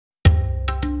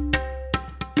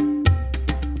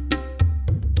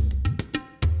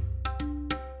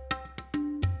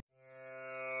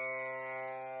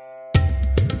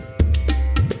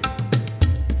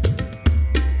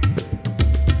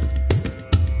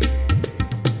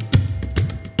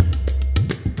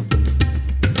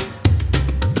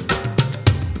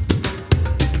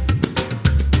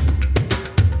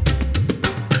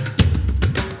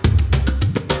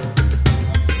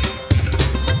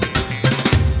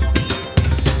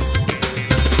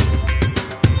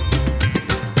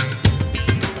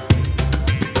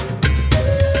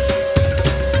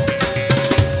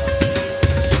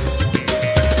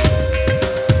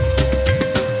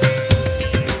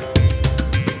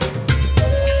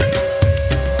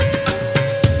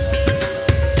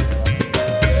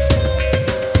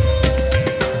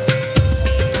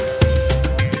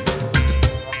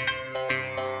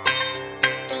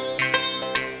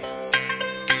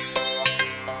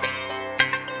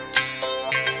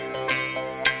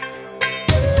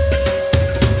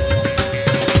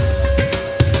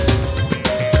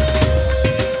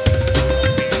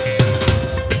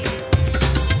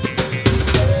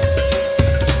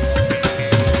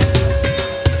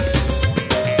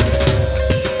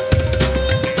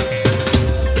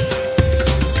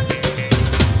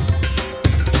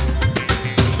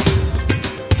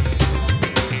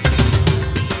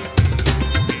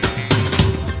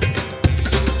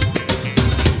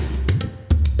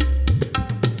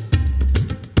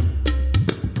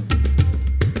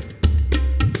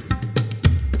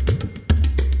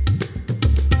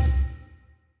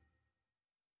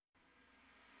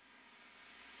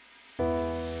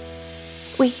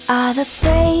We are the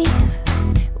brave,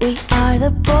 we are the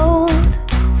bold.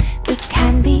 We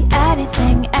can be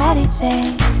anything,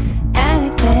 anything,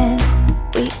 anything.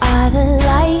 We are the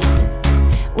light,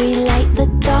 we light the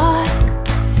dark.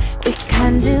 We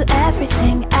can do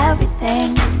everything,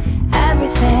 everything,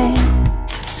 everything.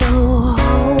 So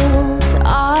hold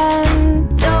on,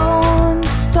 don't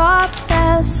stop.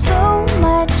 There's so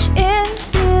much in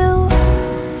you.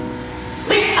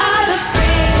 We are the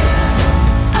brave.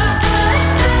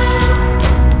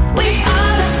 We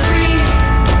are the free.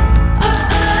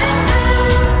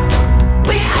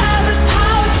 We have the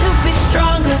power to be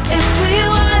stronger if we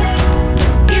want it.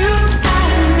 You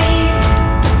and me.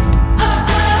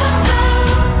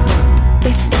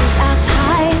 This is our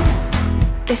time.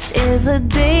 This is the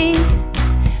day.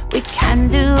 We can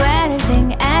do anything,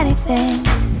 anything,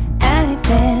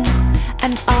 anything.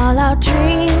 And all our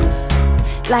dreams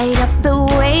light up the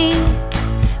way.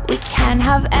 We can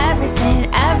have everything,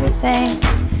 everything,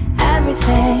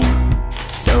 everything.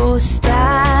 So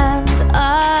stand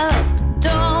up,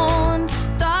 don't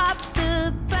stop.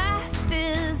 The best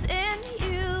is in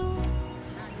you.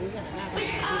 We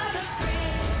are the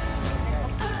brave.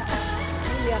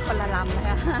 เรือคนละลำ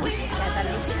นะคะแต่ตอน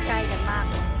นี้ชิดใกล้กันมาก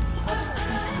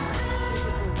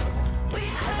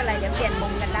ไม่เป็นไรเดี๋ยวเปลี่ยนมุ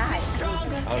มกันได้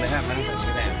เอาเลยฮะมันตรง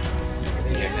นี้แหละ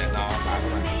ที่เห็นเนี่ยน้องปลาเข้า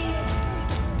มา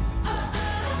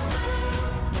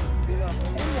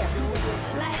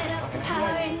Light up the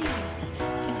power in you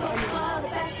and go for the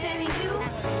best in you.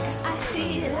 'Cause I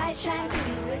see the light shine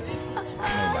through you.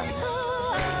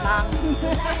 บาง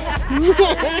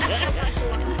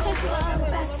Go for the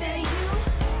best in you.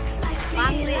 'Cause I บา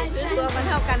ง see the เลย light shine ตัวมันเ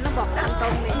ท่ากันต้องบอกตามตร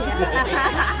งเลยเนี่ย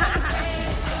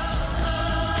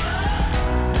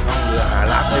ต้องเรือหา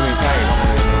ลักไม่ใช่ต้องเ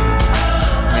รือ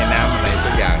ในแม่น้ำอะไรสั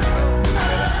กอย่างมันมีไ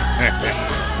ปแล้ว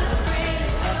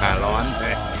หาร้อน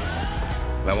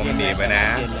เราว่ามันหนีไปนะ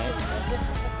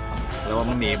เราว่า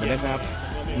มันหนีไปนะครับ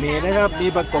หนีนะครับมี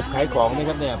ประกบขายของนะ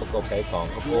ครับเนี่ยประกบขายของ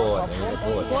ข้าวโพดอะไรข้าวโพ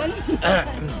ด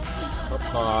ป๊อป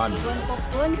คอร์น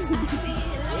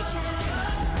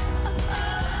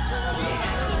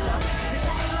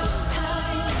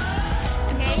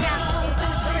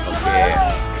โอเค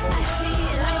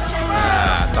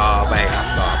ต่อไปครับ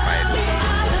ต่อไปดู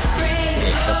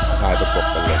นี่ก็ถ่ายประกบ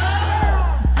กันเลย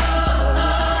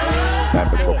ถ่าย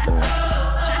ประกบกันเลย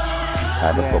ถ่า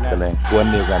ยประกบกันเลยกวน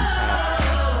เดียวกัน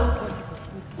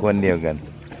กวนเดียวกัน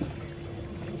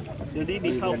เดี๋ยวนี้มี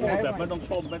ข้าวโพดแบบไม่ต้องช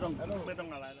มไม่ต้อง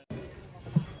อะไรเลย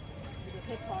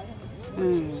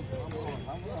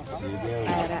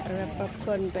อะไรเรือป๊อปค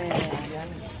อร์นไป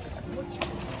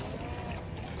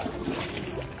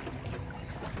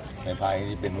ในพาย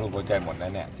นี่เป็นรูปหัวใจหมดแล้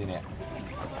วเนี่ยที่เนี่ย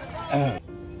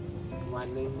วัน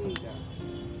นึงนี่จะ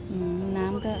น้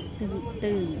ำก็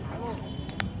ตื้น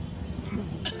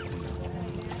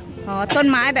อ๋อต้น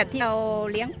ไม้แบบที่เรา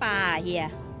เลี้ยงปลาเฮีย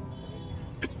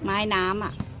ไม้น้ำอ่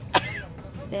ะ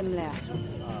เต็มเลย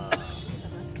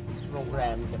โรงแร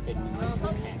มจะเป็น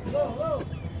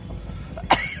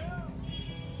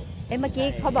เมื่อกี้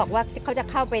เขาบอกว่าเขาจะ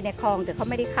เข้าไปในคลองแต่เขา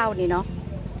ไม่ได้เข้านี่เนาะ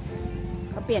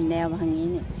เขาเปลี่ยนแนวมาทางนี้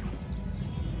นี่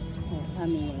โอ้ถ้า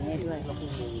มีอย่างนี้ด้วย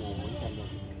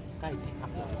ใกล้ที่พั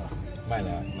กเราไม่น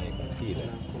ะไม่คนที่เลย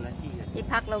ที่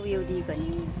พักเราวิวดีกว่า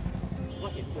นี้ก็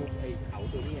เห็นตัวไอ้เขา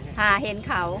ตัวนี้เห็น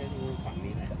เขาฝั่ง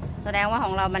นี้นะแสดงว่าข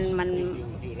องเรามัน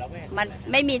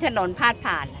ไม่มีถนนพาด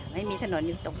ผ่านไม่มีถนนอ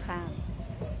ยู่ตรงข้าม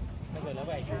ไ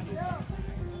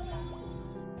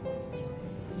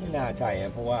ม่น่าใช่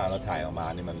เพราะว่าเราถ่ายออกมา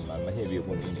นี่มันไม่ใช่วิวพ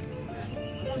วกนี้นี่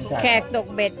แขกตก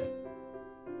เบ็ด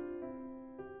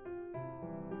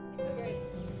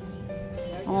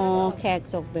อ๋อแขก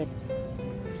ตกเบ็ด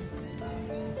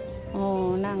อ๋อ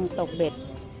นั่งตกเบ็ด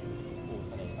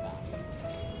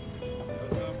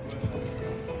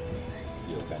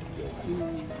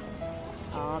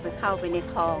อ๋อไปเข้าไปใน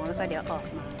คลองแล้วก็เดี๋ยวออก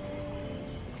มา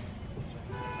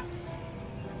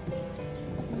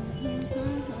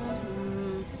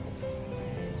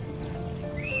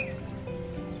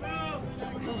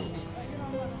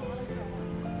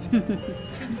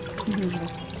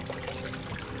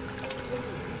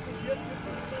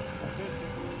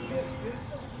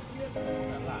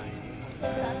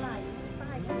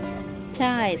ใ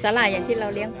ช่สาหร่ายอย่างที่เรา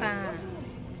เลี้ยงปลา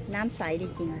น้ำใสจ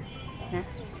ริงๆนะ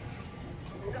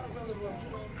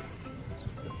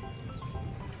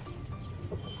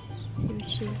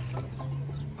ชิวๆ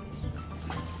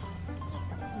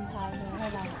ทายเลยให้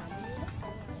เรา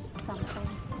สั่ง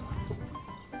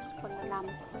คนละลำ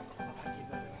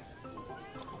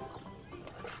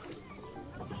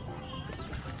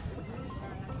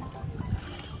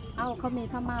เอ้าเขามี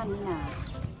ผ้าม่านนี่นา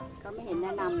เขาไม่เห็นแน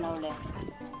ะนำเราเลย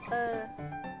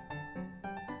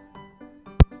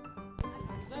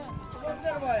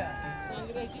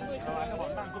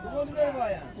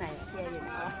ไหนเกียร์อยู่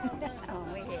อ๋อ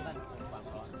ไม่เห็น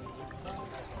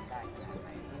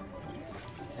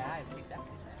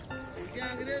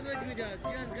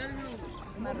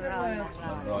มันร้อน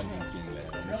ร้อนจริงๆเลย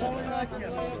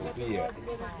พี่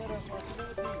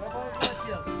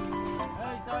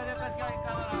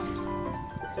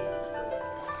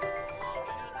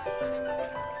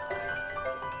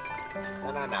ถ้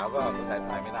าหน้าหนาวก็สงสัยพ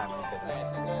ายไม่ได้มันเป็นไร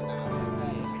หน้าหนาว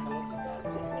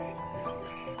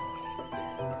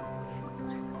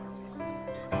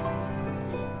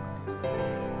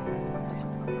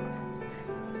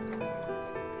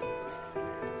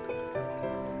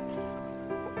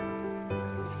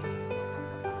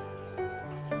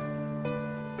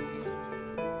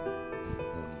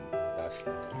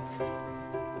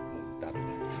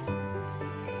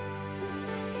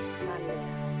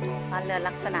บ้านเรือน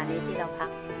ลักษณะนี้ที่เราพัก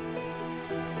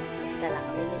แต่หลัง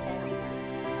นี้ไม่ใช่ห้องน้ำ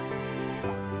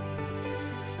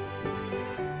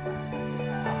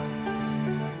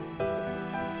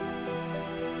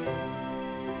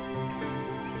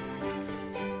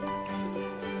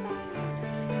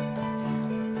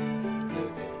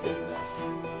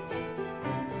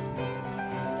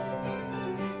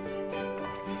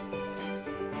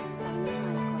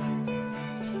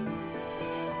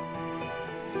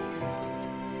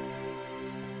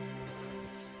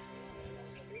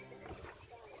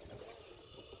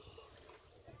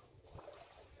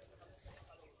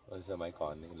สมัยก่อ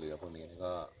นเรือพวกนี้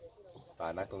ก็พา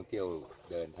นักท่องเที่ยว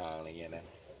เดินทางอะไรเงี้ยนะ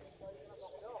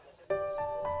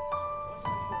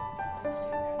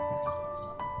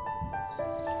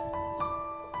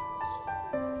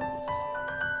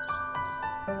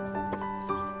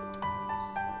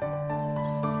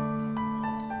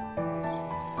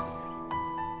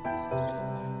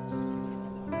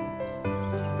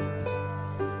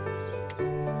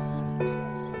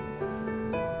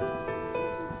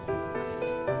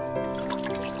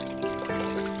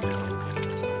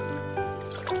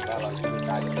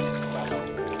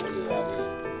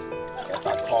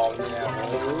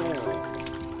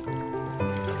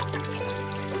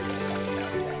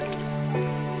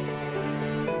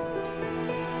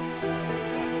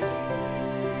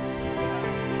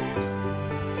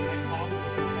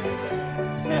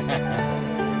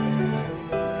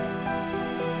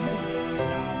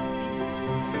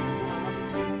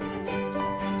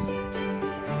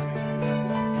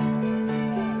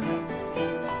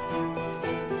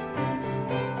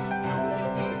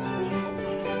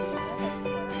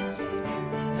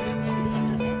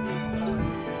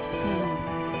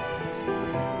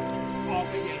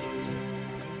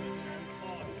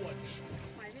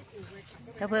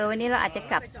เผื่อวันนี้เราอาจจะ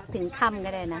กลับถึงค่ำก็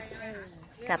ได้นะ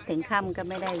กลับถึงค่ำก็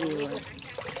ไม่ได้วิว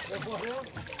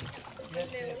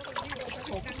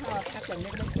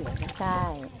ใช่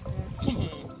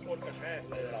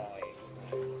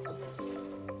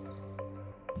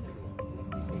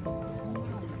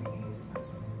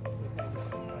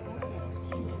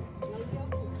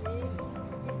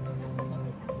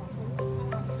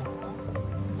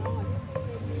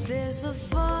There's a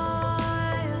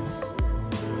fire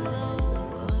below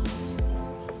us.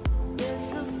 There's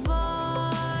a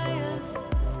fire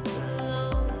below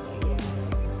you.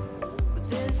 But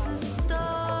there's a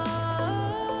star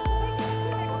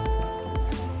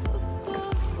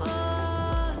above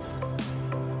us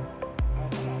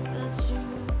that you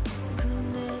could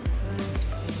never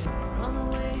see.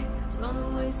 Run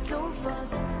away so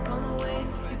fast. Run away,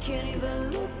 you can't even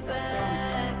look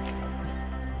back.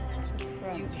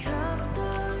 You carved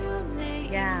out your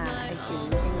name in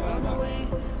my heart.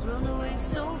 Run away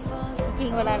so fast. จริ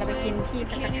งเวลาเราไปกินที่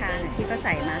พัตตาคารที่เขาใ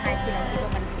ส่มาให้ที่เราคิดว่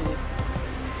ามันสี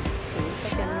ก็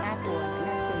จนน่ากลัว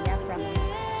นั่นคือยาปลาหมึก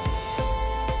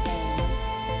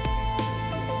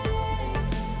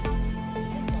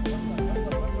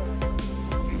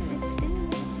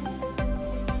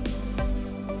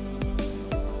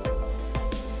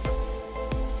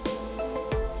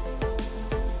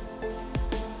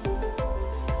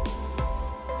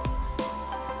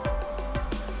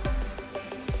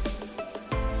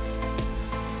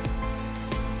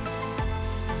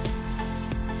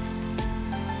There's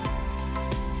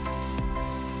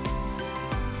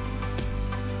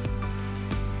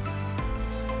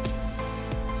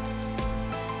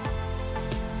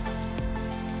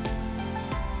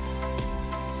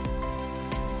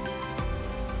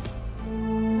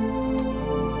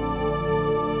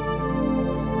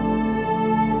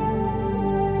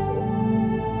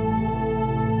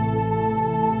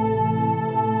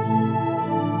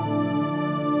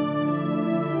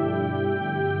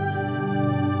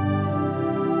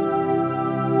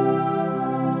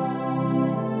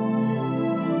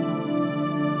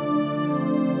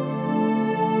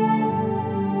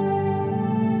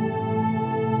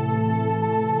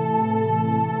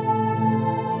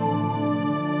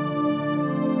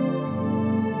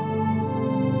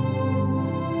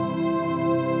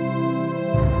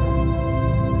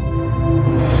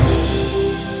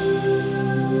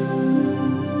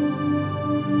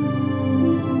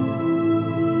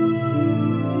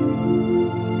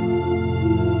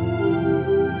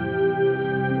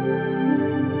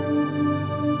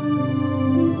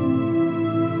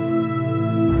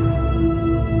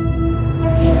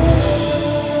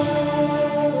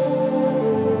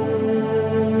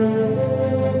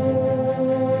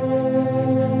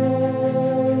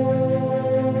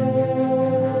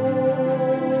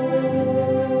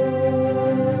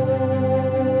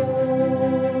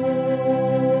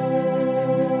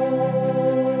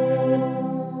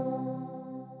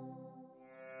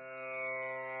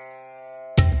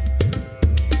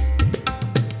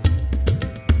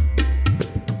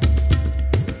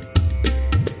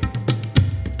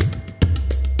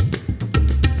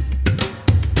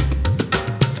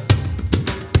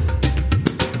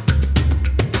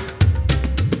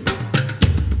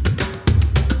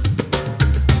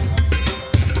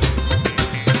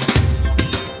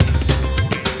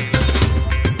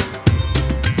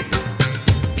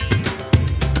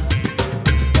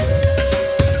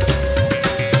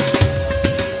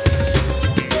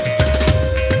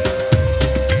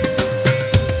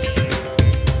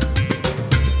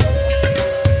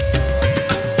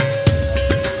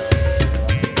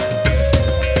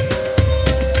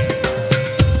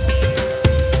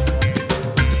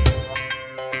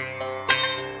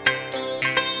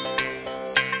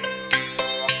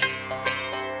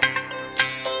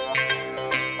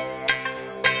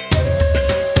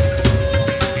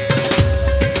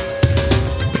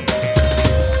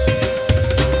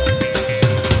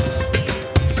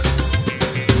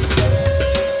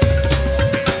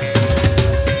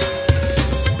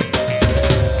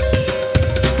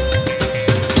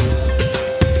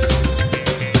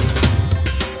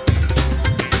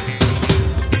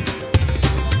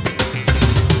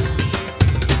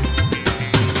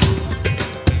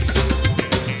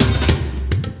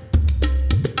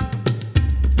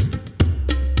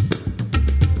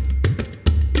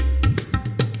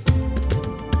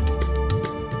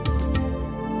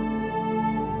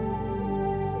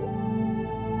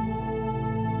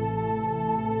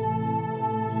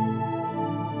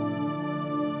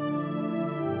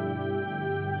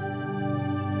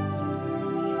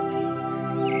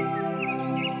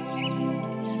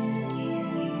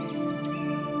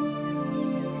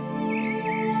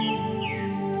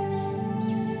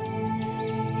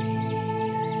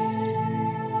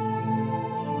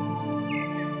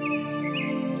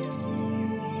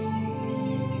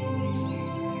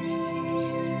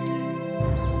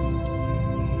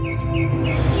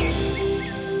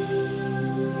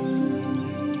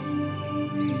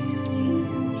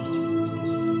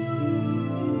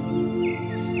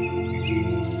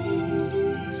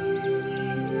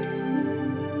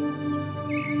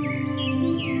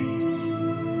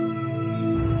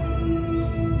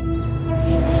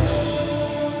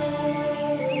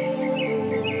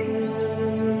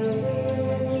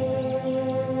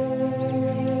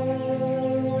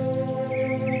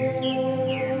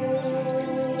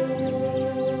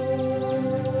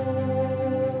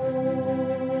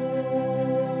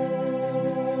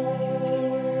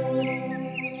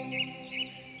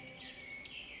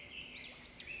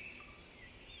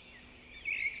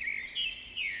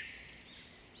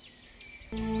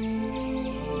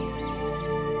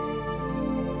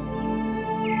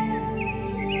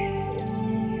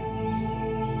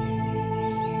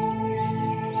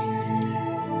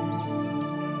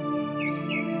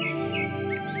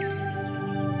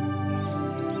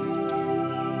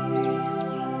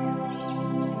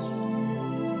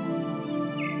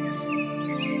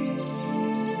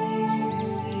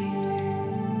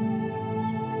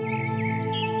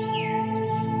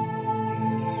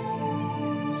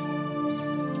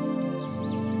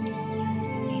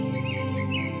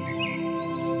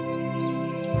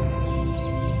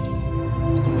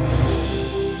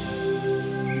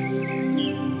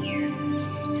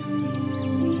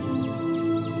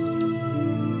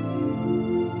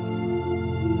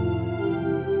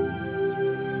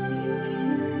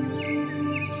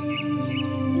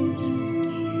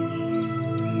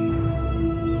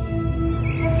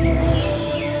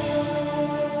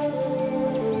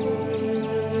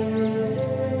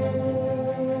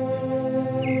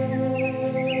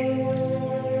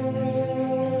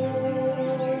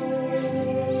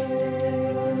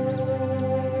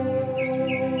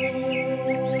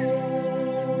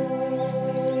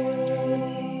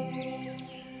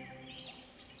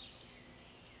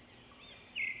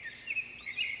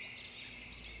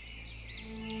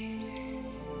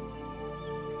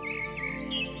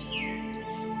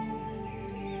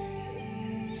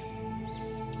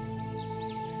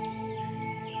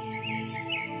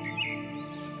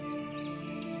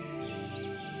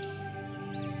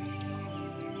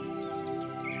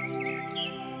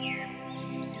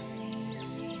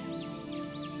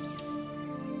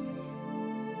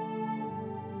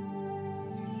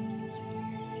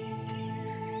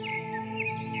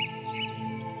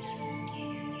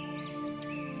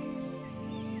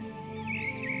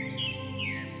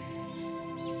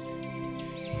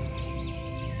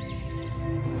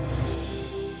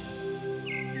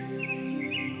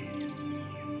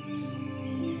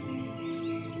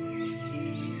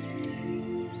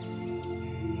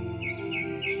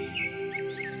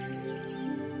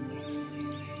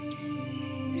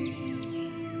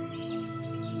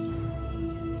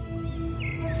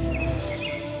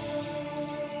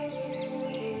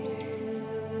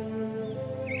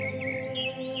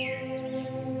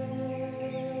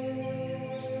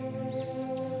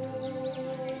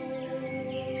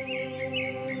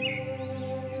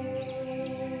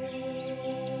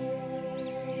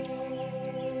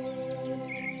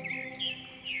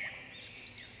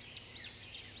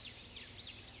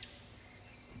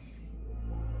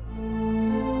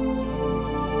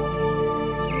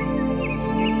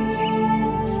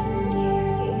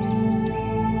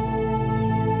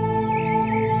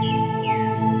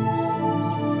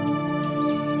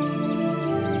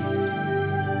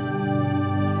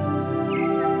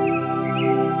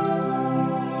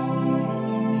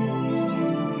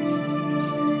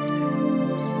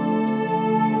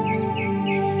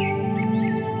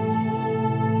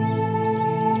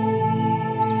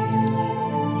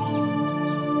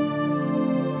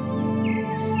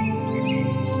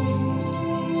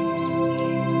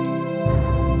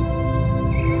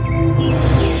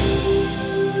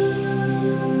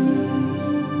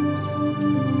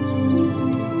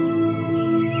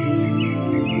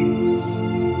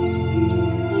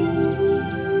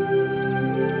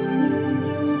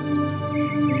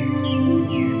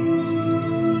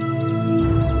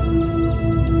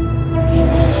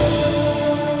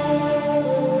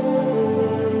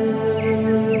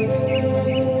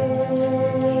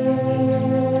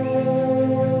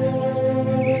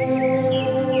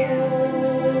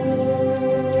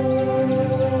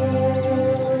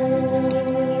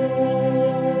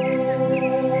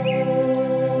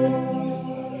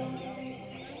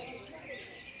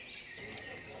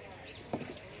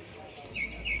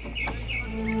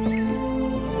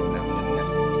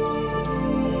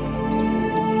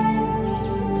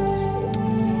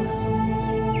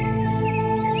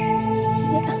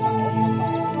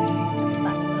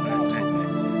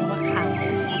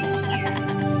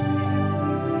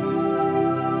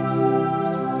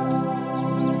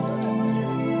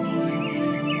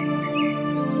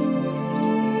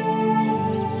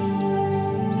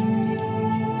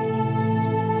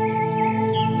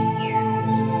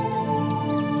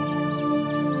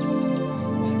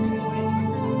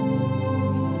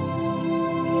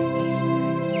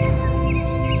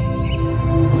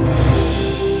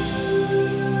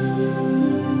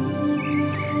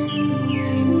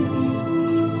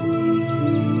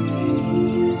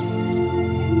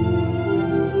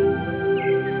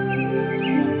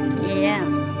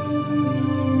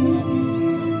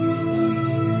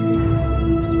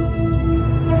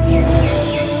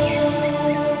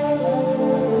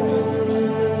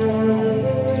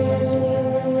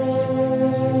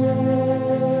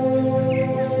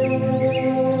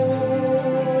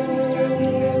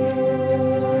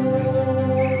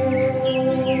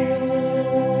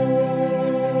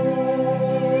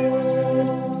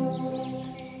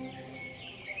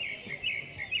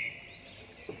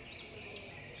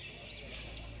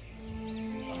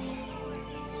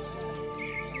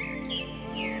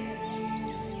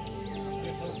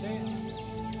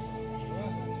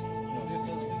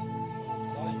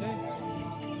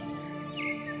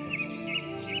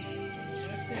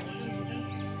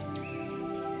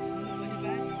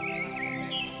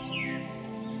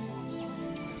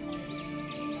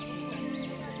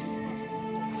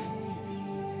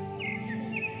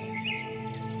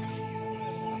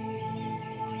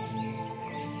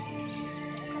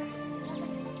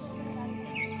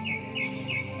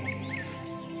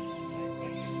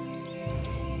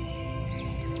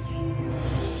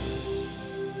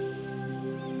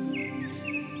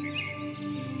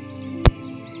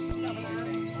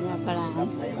ฝรั่ง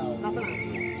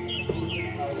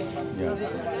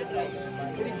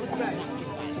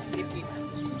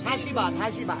 50 baht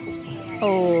 50 baht โ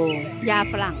อ้ยา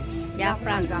ฝรั่งยาฝ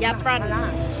รั่งยาฝรั่ง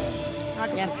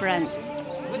ยาฝรั่ง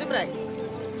good price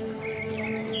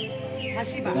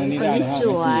 50 baht อันนี้ส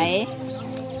วย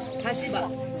50 baht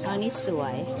อันนี้สว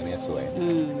ย อันนี้สวย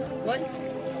what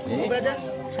นี่ brother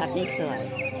ช็อตนี้สวย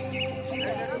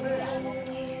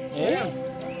เอ๊ะ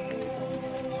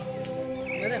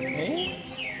madam เอ๊ะ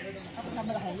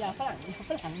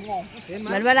เ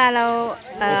หมือนเวลาเรา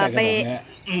ไป ใส่ขนมเนี่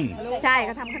ย ใช่เข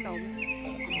าทำขนม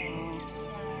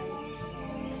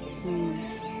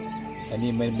อันนี้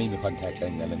ไม่มีคอนแทคกั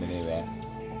นกันเลยไม่ได้แวะ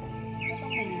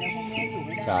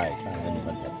ใช่ใช่ไม่มีค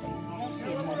อนแทคกัน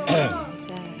ใ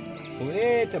ช่ โอ้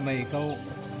ยทำไมเขา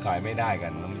ขายไม่ได้กั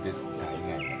นแล้วมันจะขายยัง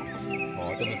ไงอ๋อ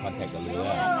ต้องมีคอนแทคกับเรือ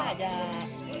อาจจะ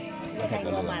คอนแทคกั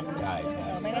บเรือใช่ใช่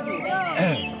ไม่ก็อยู่ได้ไง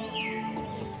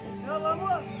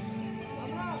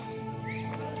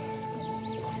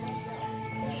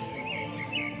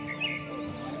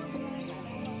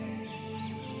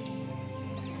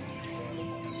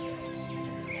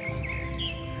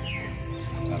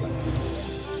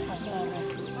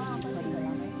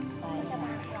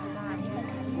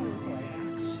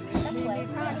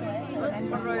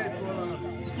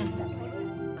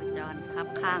จอนครับ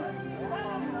ข้าง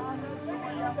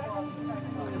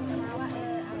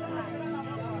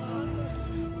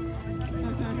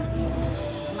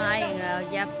มาอีกแล้ว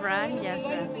ยาฟรันยาฟ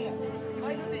รัน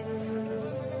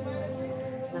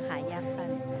มาขายยาฟรั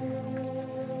น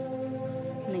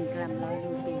1 กรัม100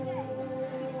 รูปี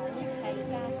ใคร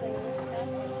กล้าซื้อ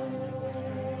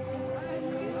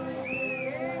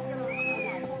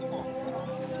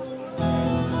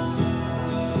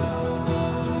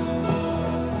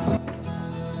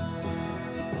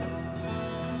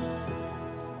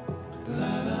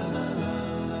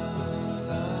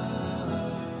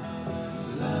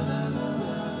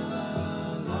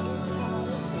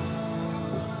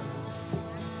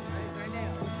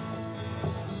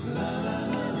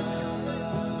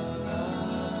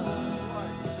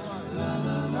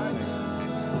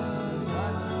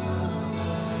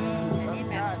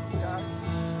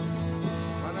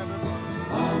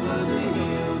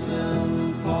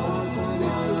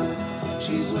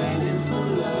She's waiting for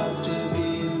love to be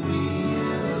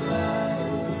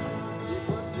realized.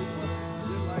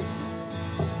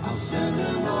 I'll send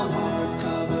her my heart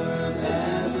covered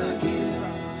as a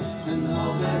gift and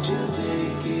hope that you'll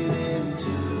take it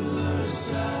into her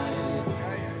side.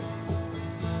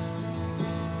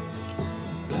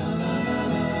 La la la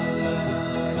la la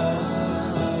la la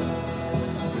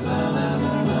la la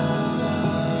la la.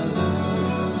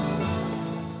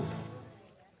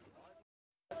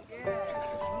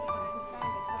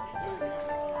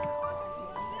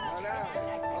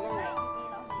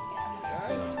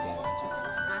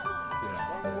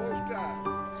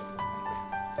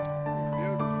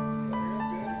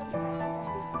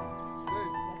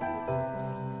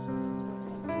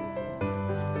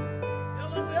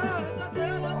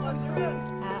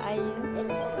 How are you?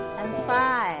 I'm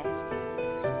fine.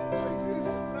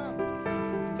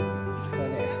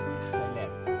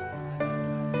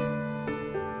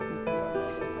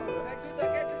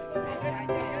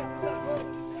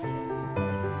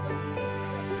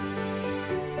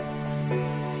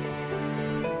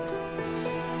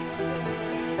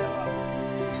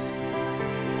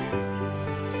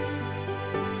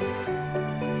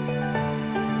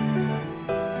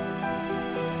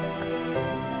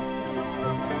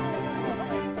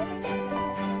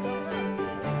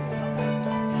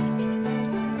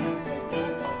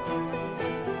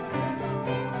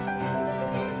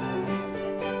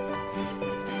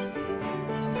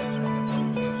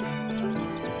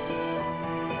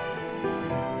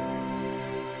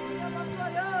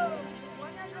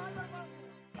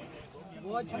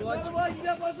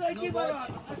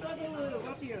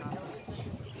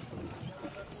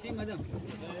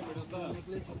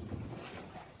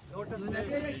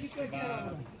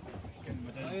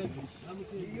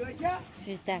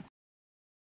 คือจาก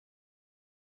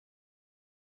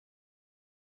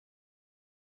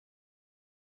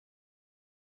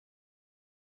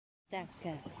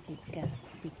tiga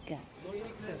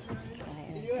อะไร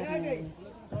ก็ไม่รู้